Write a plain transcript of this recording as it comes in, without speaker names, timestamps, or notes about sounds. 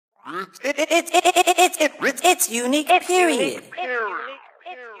It's unique, period.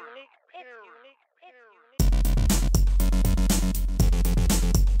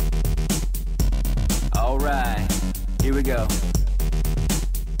 Alright, here we go.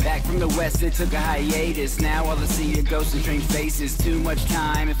 Back from the west, it took a hiatus. Now all I see are ghosts and strange faces. Too much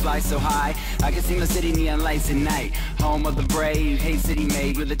time, it flies so high. I can see my city neon lights at night. Home of the brave, hate city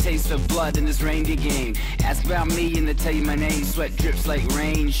made with a taste of blood in this reindeer game. Ask about me and they tell you my name. Sweat drips like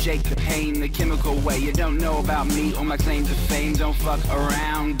rain, shake the pain the chemical way. You don't know about me or my claim to fame. Don't fuck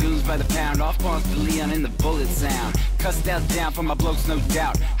around, goons by the pound. Off pawns to Leon in the bullet sound. Cussed out down for my blokes, no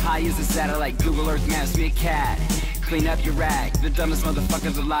doubt. High as a satellite, Google Earth maps me a cat. Clean up your rack. The dumbest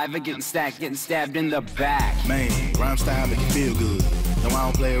motherfuckers alive are getting stacked, getting stabbed in the back. Man, rhyme style make you feel good. No, I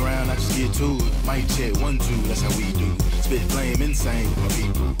don't play around, I just get to it. Mic check, 1, 2, that's how we do. Spit flame insane with my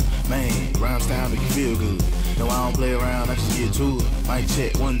people. Man, rhyme style make you feel good. No, I don't play around, I just get to it. Mic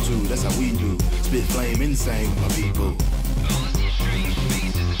check, 1, 2, that's how we do. Spit flame insane with my people.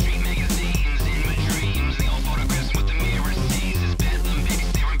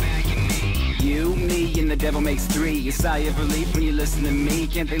 You, me, and the devil makes three. A sigh of relief when you listen to me.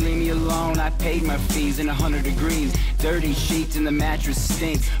 Can't they leave me alone? I paid my fees in 100 degrees. Dirty sheets and the mattress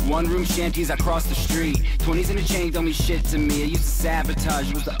stinks. One room shanties, I cross the street. 20s in a chain don't mean shit to me. I used to sabotage,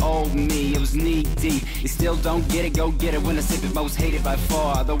 it was the old me. It was knee deep. You still don't get it, go get it. When I sip it, most hated by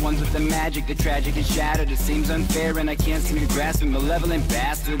far. The ones with the magic, the tragic and shattered. It seems unfair and I can't seem to grasp it. Malevolent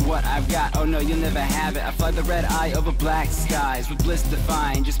bastard, what I've got. Oh no, you'll never have it. I fly the red eye over black skies with bliss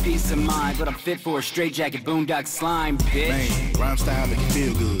defying, just peace of mind. But I'm fit for a straight jacket, boondock slime, bitch. Man, rhyme style make you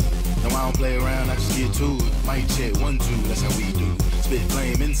feel good. No, I don't play around, I just get to it. Mic check, 1, 2, that's how we do. Spit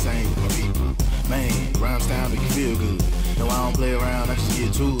flame insane with my people. Man, rhyme style make you feel good. No, I don't play around, I just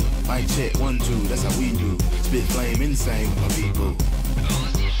get to it. Mic check, 1, 2, that's how we do. Spit flame insane with my people.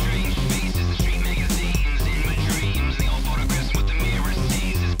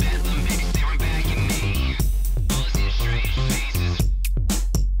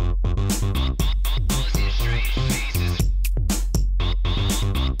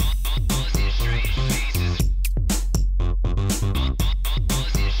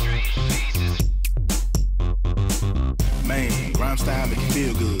 Man, rhyme style make you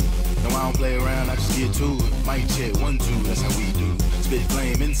feel good. No, I don't play around, I just get to it. Mic check, 1, 2, that's how we do. Spit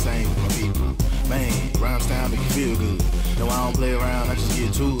flame insane with my people. Man, rhyme style make you feel good. No, I don't play around, I just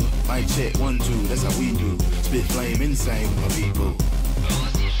get to it. Mic check, 1, 2, that's how we do. Spit flame insane with my people.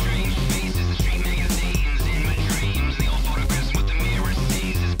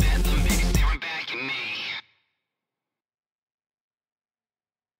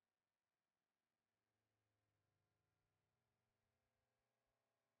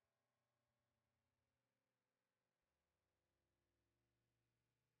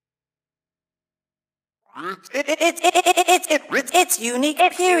 It's unique,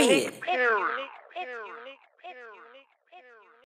 period.